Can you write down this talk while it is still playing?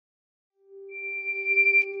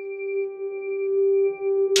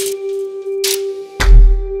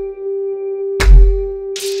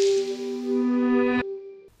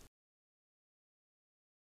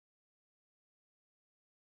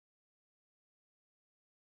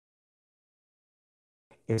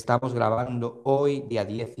Estamos grabando hoy, día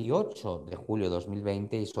 18 de julio de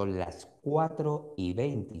 2020, y son las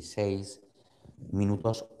 4:26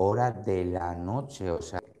 hora de la noche. O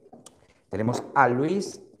sea, tenemos a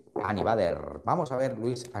Luis Abinader. Vamos a ver,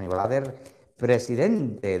 Luis Abinader,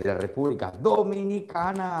 Presidente de la República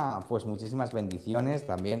Dominicana. Pues muchísimas bendiciones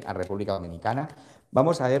también a República Dominicana.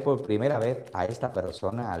 Vamos a ver por primera vez a esta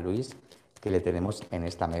persona, a Luis, que le tenemos en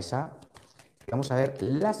esta mesa. Vamos a ver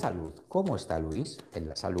la salud. ¿Cómo está Luis en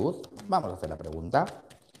la salud? Vamos a hacer la pregunta.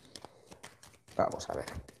 Vamos a ver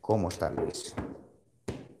cómo está Luis.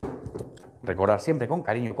 Recordar siempre con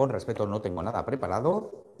cariño y con respeto, no tengo nada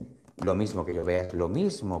preparado. Lo mismo que yo vea, lo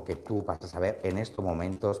mismo que tú vas a saber en estos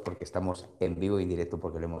momentos, porque estamos en vivo y en directo,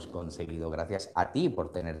 porque lo hemos conseguido. Gracias a ti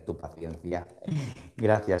por tener tu paciencia.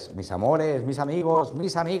 Gracias, mis amores, mis amigos,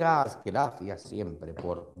 mis amigas. Gracias siempre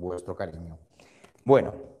por vuestro cariño.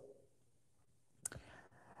 Bueno.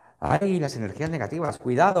 Ay, las energías negativas.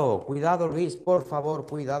 Cuidado, cuidado, Luis, por favor,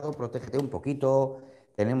 cuidado, protégete un poquito.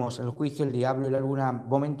 Tenemos el juicio, el diablo y la luna,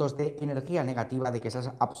 momentos de energía negativa, de que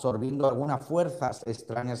estás absorbiendo algunas fuerzas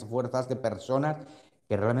extrañas, fuerzas de personas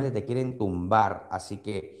que realmente te quieren tumbar. Así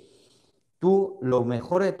que tú, lo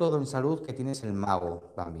mejor de todo en salud, que tienes el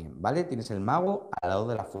mago también, ¿vale? Tienes el mago al lado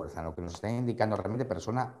de la fuerza, lo que nos está indicando realmente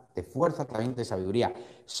persona de fuerza, también de sabiduría.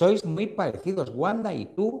 Sois muy parecidos, Wanda y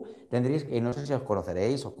tú tendréis, que no sé si os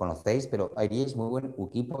conoceréis, os conocéis, pero haríais muy buen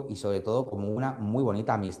equipo y sobre todo como una muy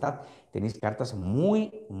bonita amistad. Tenéis cartas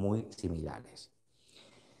muy, muy similares.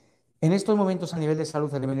 En estos momentos a nivel de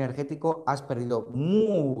salud, a nivel energético, has perdido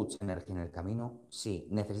mucha energía en el camino. Sí,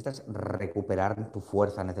 necesitas recuperar tu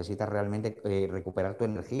fuerza, necesitas realmente recuperar tu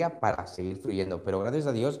energía para seguir fluyendo. Pero gracias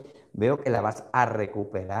a Dios veo que la vas a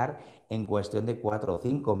recuperar en cuestión de 4 o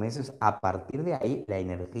 5 meses. A partir de ahí la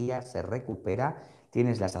energía se recupera.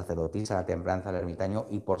 Tienes la sacerdotisa, la templanza, el ermitaño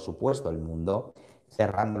y por supuesto el mundo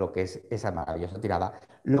cerrando lo que es esa maravillosa tirada,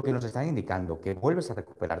 lo que nos está indicando que vuelves a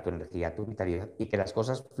recuperar tu energía, tu vitalidad y que las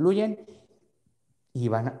cosas fluyen y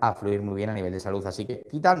van a fluir muy bien a nivel de salud. Así que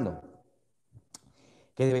quitando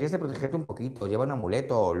que deberías de protegerte un poquito, lleva un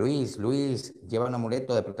amuleto, Luis, lleva un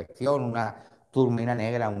amuleto de protección, una turmalina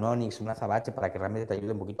negra, un onix, un azabache para que realmente te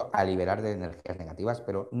ayude un poquito a liberar de energías negativas,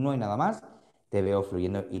 pero no hay nada más. Te veo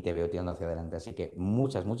fluyendo y te veo tirando hacia adelante. Así que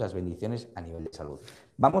muchas, muchas bendiciones a nivel de salud.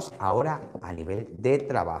 Vamos ahora a nivel de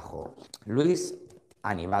trabajo. Luis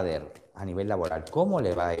Abinader, a nivel laboral, ¿cómo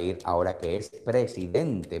le va a ir ahora que es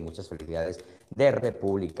presidente? Muchas felicidades de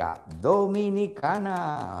República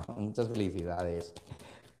Dominicana. Muchas felicidades.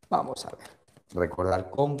 Vamos a ver. Recordar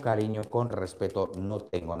con cariño, con respeto, no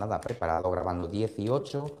tengo nada preparado, grabando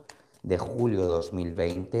 18 de julio de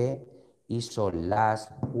 2020 y son las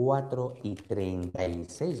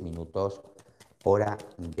 4:36, hora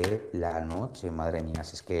de la noche. Madre mía,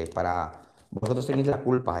 si es que para vosotros tenéis la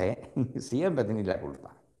culpa, ¿eh? Siempre tenéis la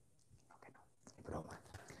culpa. No, que no, es broma.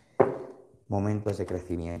 Momentos de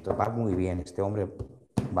crecimiento. Va muy bien, este hombre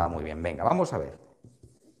va muy bien. Venga, vamos a ver.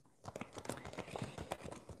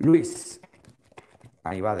 Luis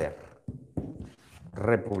Abinader,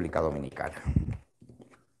 República Dominicana.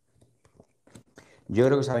 Yo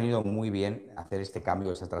creo que se ha venido muy bien hacer este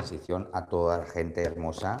cambio, esta transición a toda la gente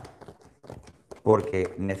hermosa,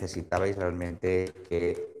 porque necesitabais realmente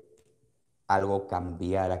que algo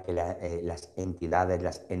cambiara, que las entidades,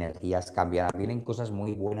 las energías cambiaran. Vienen cosas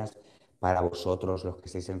muy buenas para vosotros, los que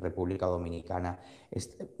estáis en República Dominicana.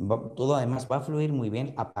 Todo además va a fluir muy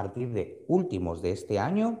bien a partir de últimos de este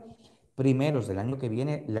año, primeros del año que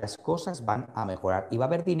viene, las cosas van a mejorar y va a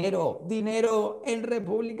haber dinero, dinero en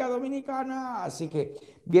República Dominicana. Así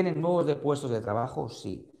que vienen nuevos de puestos de trabajo,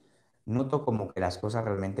 sí. Noto como que las cosas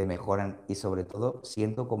realmente mejoran y sobre todo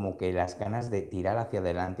siento como que las ganas de tirar hacia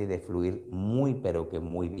adelante y de fluir muy pero que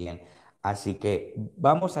muy bien. Así que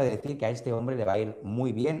vamos a decir que a este hombre le va a ir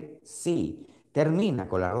muy bien, sí. Termina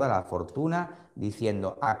con la rueda de la fortuna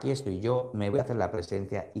diciendo, aquí estoy yo, me voy a hacer la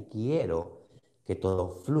presencia y quiero que todo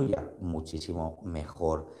fluya muchísimo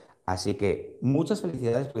mejor. Así que muchas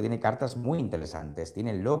felicidades porque tiene cartas muy interesantes. Tiene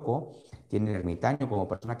el loco, tiene el ermitaño como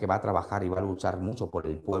persona que va a trabajar y va a luchar mucho por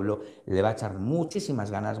el pueblo, le va a echar muchísimas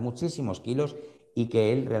ganas, muchísimos kilos y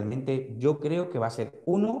que él realmente yo creo que va a ser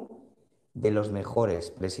uno de los mejores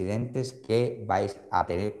presidentes que vais a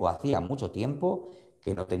tener o hacía mucho tiempo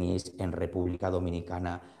que no teníais en República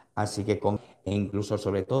Dominicana. Así que e incluso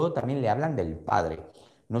sobre todo también le hablan del padre.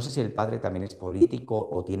 No sé si el padre también es político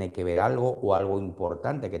o tiene que ver algo o algo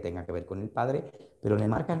importante que tenga que ver con el padre, pero le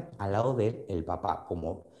marcan al lado de él el papá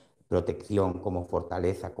como protección, como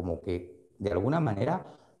fortaleza, como que de alguna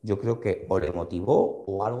manera yo creo que o le motivó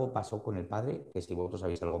o algo pasó con el padre, que si vosotros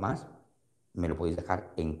sabéis algo más, me lo podéis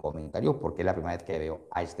dejar en comentarios porque es la primera vez que veo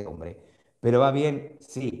a este hombre. Pero va bien,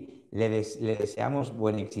 sí, le deseamos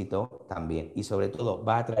buen éxito también y sobre todo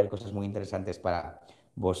va a traer cosas muy interesantes para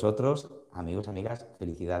vosotros, amigos, amigas,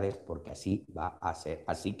 felicidades porque así va a ser.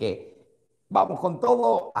 Así que vamos con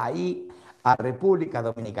todo ahí a República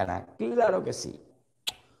Dominicana. Claro que sí.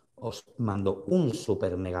 Os mando un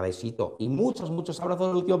súper mega besito y muchos, muchos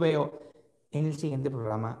abrazos. Yo veo en el siguiente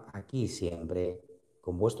programa, aquí siempre,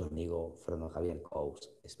 con vuestro amigo Fernando Javier, coach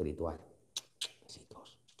espiritual.